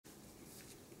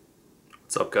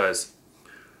What's up, guys?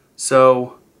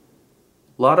 So,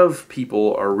 a lot of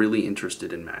people are really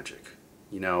interested in magic.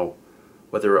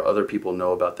 Whether other people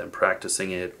know about them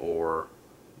practicing it or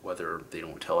whether they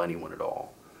don't tell anyone at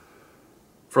all.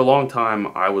 For a long time,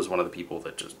 I was one of the people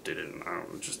that just didn't,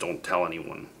 just don't tell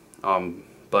anyone.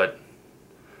 But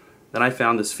then I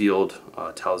found this field,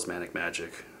 talismanic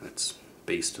magic. It's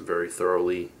based very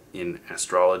thoroughly in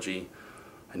astrology.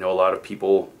 I know a lot of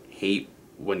people hate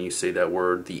when you say that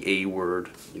word, the A word.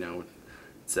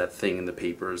 It's that thing in the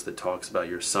papers that talks about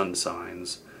your sun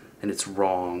signs, and it's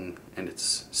wrong, and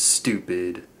it's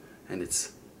stupid, and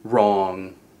it's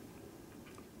wrong,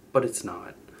 but it's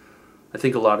not. I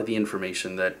think a lot of the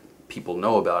information that people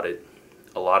know about it,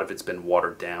 a lot of it's been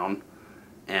watered down,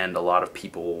 and a lot of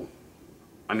people,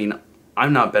 I'm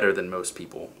not better than most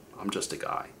people, I'm just a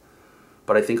guy.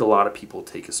 But I think a lot of people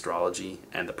take astrology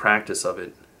and the practice of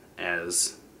it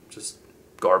as just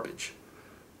garbage.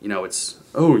 Well,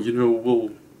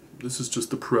 this is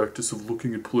just the practice of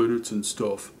looking at planets and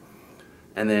stuff.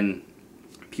 And then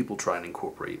people try and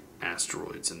incorporate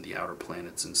asteroids and the outer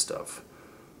planets and stuff.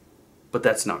 But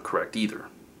that's not correct either.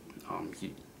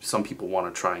 Some people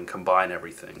want to try and combine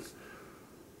everything.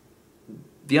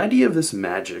 The idea of this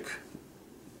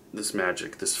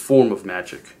form of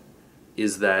magic,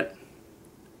 is that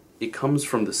it comes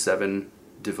from the 7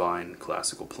 divine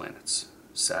classical planets: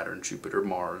 Saturn, Jupiter,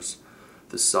 Mars,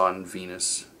 the Sun,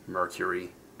 Venus,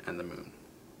 Mercury, and the Moon.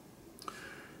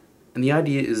 And the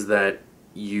idea is that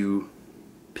you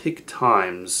pick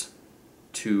times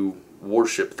to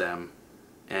worship them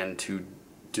and to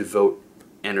devote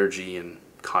energy and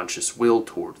conscious will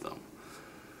toward them.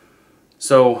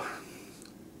 So,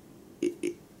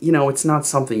 it's not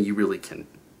something you really can,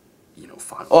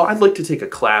 find. Oh, I'd like to take a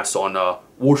class on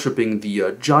worshiping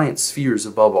the giant spheres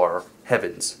above our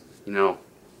heavens. You're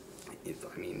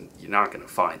not going to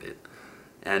find it.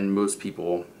 And most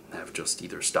people have just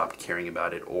either stopped caring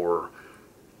about it or,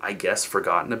 I guess,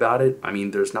 forgotten about it.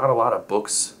 There's not a lot of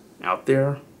books out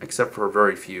there, except for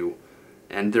very few.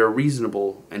 And they're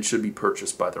reasonable and should be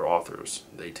purchased by their authors.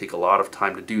 They take a lot of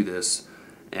time to do this,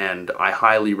 and I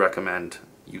highly recommend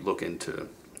you look into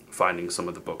finding some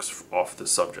of the books off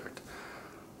this subject.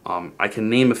 I can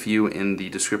name a few in the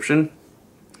description,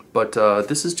 but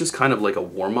this is just kind of like a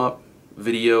warm-up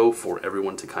video for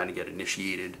everyone to kind of get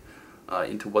initiated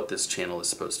into what this channel is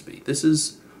supposed to be.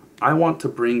 I want to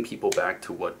bring people back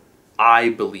to what I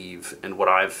believe and what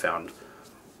I've found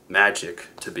magic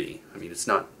to be. It's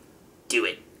not do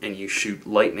it and you shoot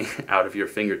lightning out of your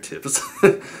fingertips.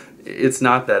 It's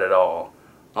not that at all.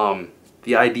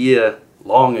 The idea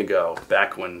long ago,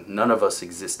 back when none of us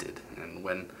existed, and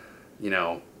when,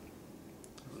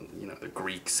 the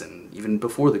Greeks, and even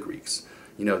before the Greeks,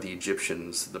 the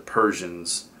Egyptians, the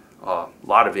Persians, a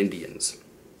lot of Indians,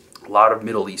 a lot of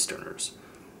Middle Easterners,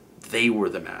 they were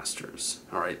the masters,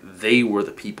 all right? They were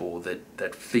the people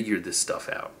that figured this stuff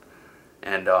out.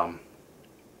 And I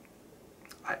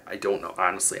don't know,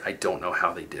 honestly, I don't know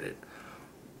how they did it.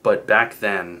 But back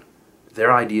then,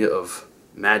 their idea of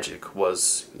magic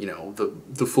was,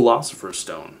 the philosopher's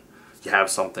stone. You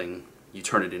have something, you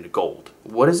turn it into gold.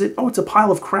 What is it? Oh, it's a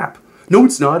pile of crap. No,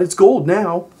 it's not. It's gold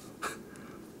now.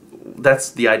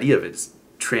 That's the idea of it. It's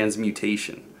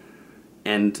transmutation.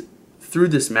 And through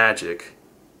this magic,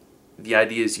 the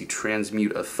idea is you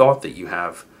transmute a thought that you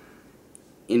have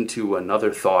into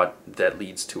another thought that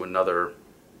leads to another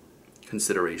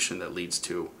consideration, that leads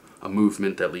to a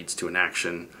movement, that leads to an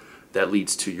action, that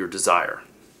leads to your desire.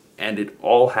 And it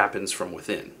all happens from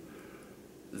within.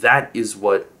 That is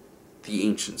what the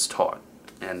ancients taught,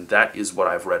 and that is what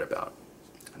I've read about.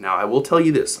 Now, I will tell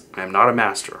you this, I am not a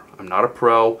master, I'm not a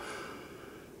pro.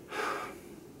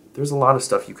 There's a lot of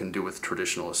stuff you can do with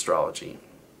traditional astrology.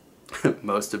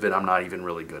 Most of it I'm not even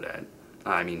really good at.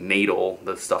 Natal,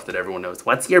 the stuff that everyone knows.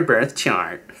 What's your birth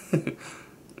chart?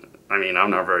 I'm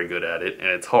not very good at it, and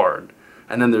it's hard.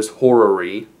 And then there's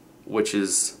horary, which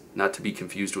is not to be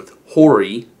confused with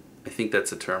hoary. I think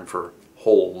that's a term for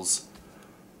holes.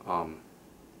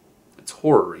 It's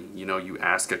horary. You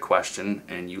ask a question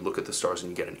and you look at the stars and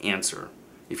you get an answer,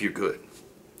 if you're good.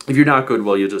 If you're not good,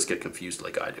 well, you'll just get confused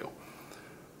like I do.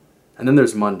 And then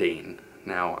there's mundane.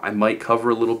 Now, I might cover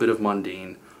a little bit of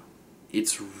mundane.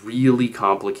 It's really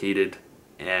complicated,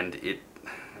 and it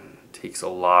takes a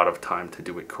lot of time to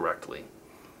do it correctly.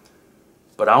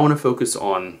 But I want to focus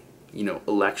on,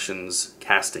 elections,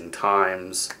 casting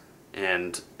times,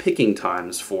 and picking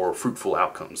times for fruitful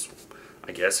outcomes.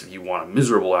 I guess if you want a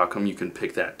miserable outcome, you can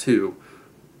pick that too,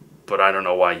 but I don't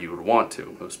know why you would want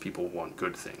to. Most people want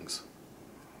good things.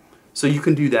 So you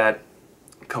can do that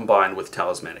combined with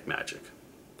talismanic magic.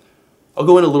 I'll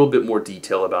go in a little bit more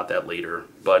detail about that later,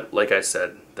 but like I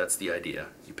said, that's the idea.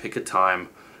 You pick a time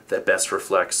that best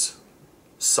reflects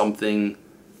something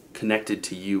connected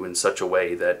to you in such a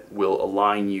way that will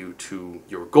align you to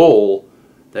your goal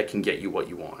that can get you what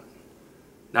you want.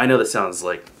 Now I know that sounds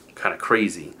like kind of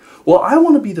crazy. Well, I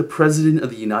want to be the President of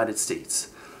the United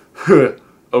States.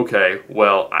 Okay,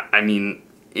 well, I mean,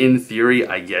 in theory,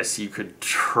 I guess you could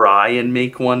try and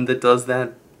make one that does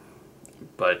that,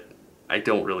 but I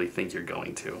don't really think you're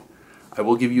going to. I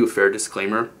will give you a fair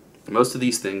disclaimer. Most of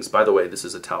these things, by the way, this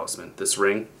is a talisman, this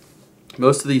ring,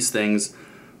 most of these things,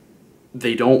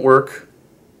 they don't work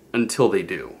until they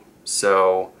do.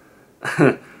 So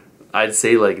I'd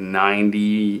say like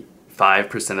 95%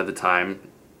 of the time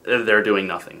they're doing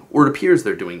nothing, or it appears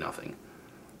they're doing nothing.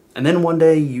 And then one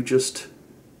day you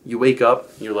wake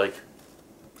up and you're like,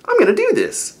 I'm gonna do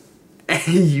this,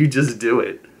 and you just do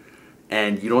it,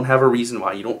 and you don't have a reason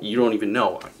why. You don't even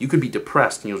know. You could be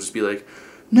depressed and you'll just be like,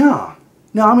 no,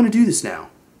 I'm gonna do this now,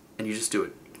 and you just do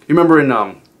it. You remember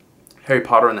in Harry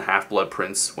Potter and the Half-Blood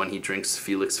Prince when he drinks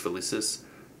Felix Felicis,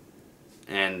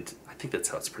 and I think that's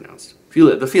how it's pronounced,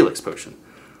 the Felix potion,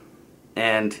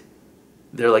 and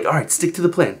they're like, all right, stick to the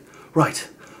plan. Right,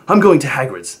 I'm going to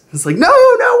Hagrid's. It's like, no,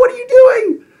 what are you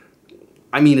doing?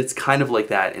 I mean, it's kind of like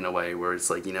that in a way where it's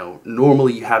like,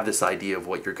 normally you have this idea of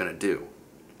what you're going to do,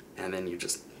 and then you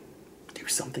just do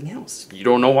something else. You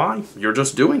don't know why. You're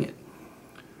just doing it.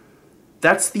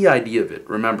 That's the idea of it.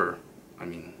 Remember, I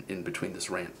mean, in between this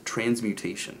rant,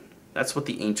 transmutation. That's what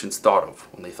the ancients thought of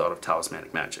when they thought of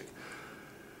talismanic magic.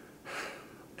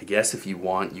 I guess if you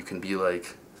want, you can be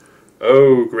like,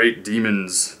 oh, great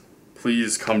demons,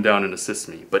 please come down and assist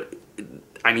me. But,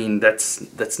 I mean,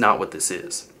 that's not what this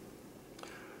is.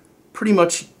 Pretty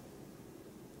much,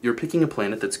 you're picking a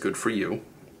planet that's good for you.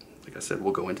 Like I said,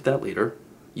 we'll go into that later.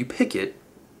 You pick it,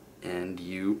 and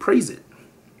you praise it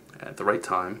at the right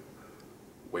time,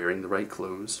 wearing the right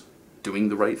clothes, doing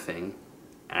the right thing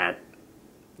at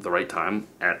the right time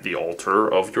at the altar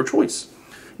of your choice.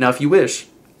 Now, if you wish,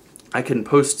 I can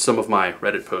post some of my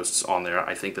Reddit posts on there.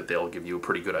 I think that they'll give you a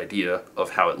pretty good idea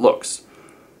of how it looks.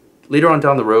 Later on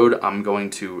down the road, I'm going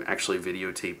to actually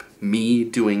videotape me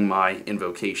doing my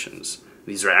invocations.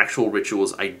 These are actual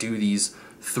rituals. I do these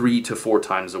 3 to 4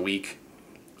 times a week.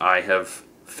 I have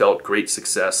felt great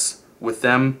success with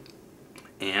them,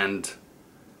 and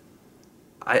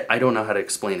I don't know how to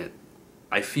explain it.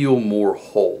 I feel more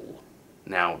whole.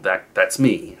 Now, that's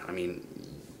me. I mean,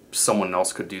 someone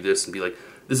else could do this and be like,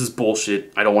 this is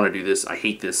bullshit, I don't want to do this, I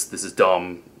hate this, this is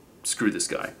dumb, screw this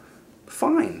guy.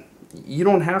 Fine. You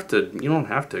don't have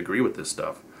to agree with this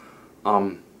stuff.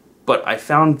 But I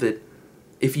found that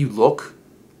if you look,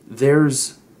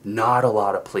 there's not a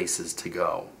lot of places to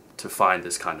go to find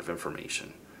this kind of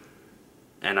information.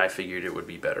 And I figured it would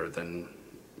be better than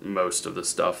most of the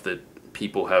stuff that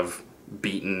people have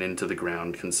beaten into the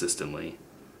ground consistently.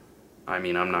 I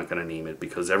mean, I'm not going to name it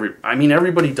because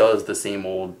everybody does the same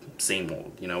old.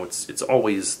 It's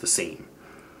always the same.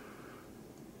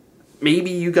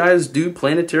 Maybe you guys do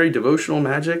planetary devotional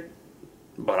magic,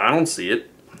 but I don't see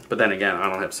it. But then again, I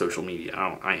don't have social media.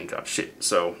 I ain't got shit.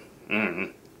 So,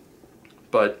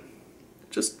 but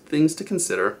just things to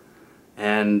consider,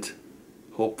 and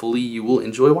hopefully you will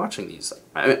enjoy watching these.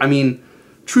 I mean,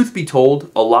 truth be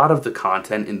told, a lot of the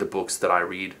content in the books that I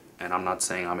read, and I'm not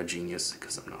saying I'm a genius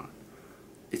because I'm not,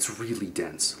 it's really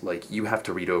dense. Like, you have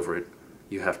to read over it,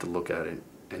 you have to look at it,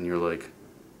 and you're like,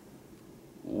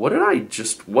 what am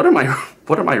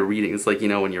I reading? It's like,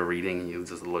 when you're reading, you're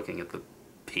just looking at the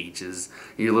pages,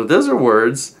 you're like, those are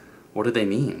words, what do they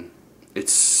mean?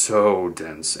 It's so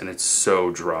dense, and it's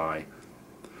so dry.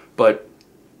 But,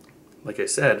 like I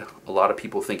said, a lot of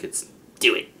people think it's,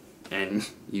 do it, and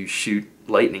you shoot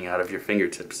lightning out of your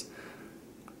fingertips.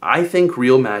 I think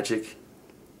real magic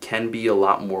can be a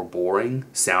lot more boring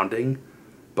sounding,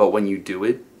 but when you do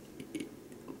it,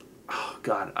 oh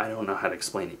God, I don't know how to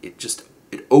explain it.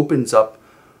 It opens up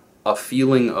a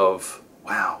feeling of,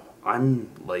 wow, I'm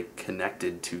like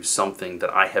connected to something that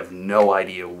I have no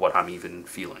idea what I'm even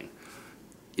feeling.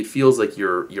 It feels like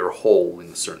you're whole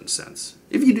in a certain sense.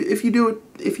 If you do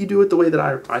it the way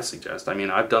that I suggest. I mean,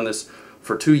 I've done this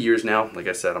for 2 years now. Like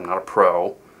I said, I'm not a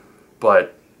pro,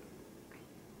 but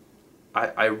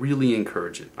I really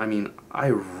encourage it. I mean, I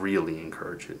really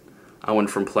encourage it. I went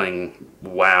from playing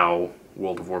WoW,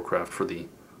 World of Warcraft, for the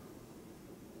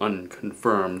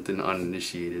unconfirmed and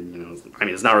uninitiated, I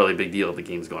mean, it's not really a big deal if the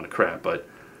game's going to crap, but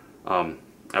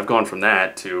I've gone from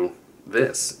that to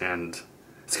this, and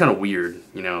it's kind of weird,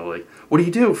 like, what do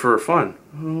you do for fun?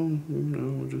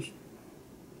 Oh, just,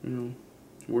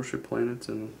 worship planets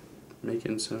and make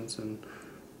incense and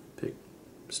pick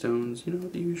stones, you know,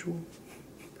 the usual.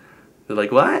 They're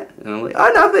like, what? And I'm like,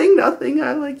 oh, nothing, nothing.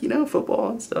 I like, you know, football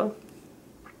and stuff.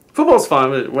 Football's fun,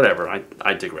 but whatever.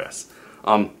 I digress.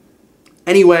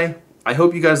 Anyway, I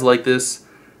hope you guys like this,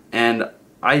 and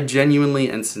I genuinely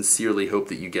and sincerely hope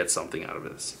that you get something out of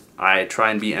this. I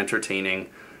try and be entertaining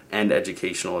and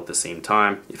educational at the same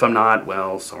time. If I'm not,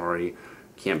 well, sorry.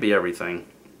 Can't be everything.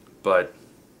 But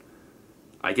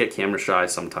I get camera shy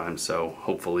sometimes, so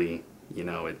hopefully, you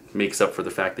know, it makes up for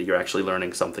the fact that you're actually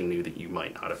learning something new that you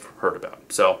might not have heard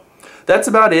about. So that's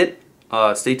about it.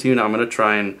 Stay tuned. I'm going to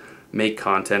try and make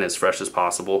content as fresh as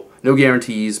possible. No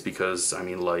guarantees because, I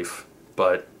mean, life.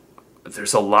 But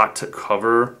there's a lot to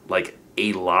cover, like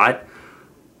a lot.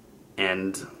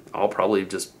 And I'll probably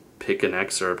just pick an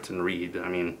excerpt and read. I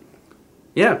mean,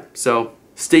 yeah. So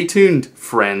stay tuned,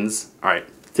 friends. All right.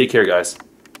 Take care, guys.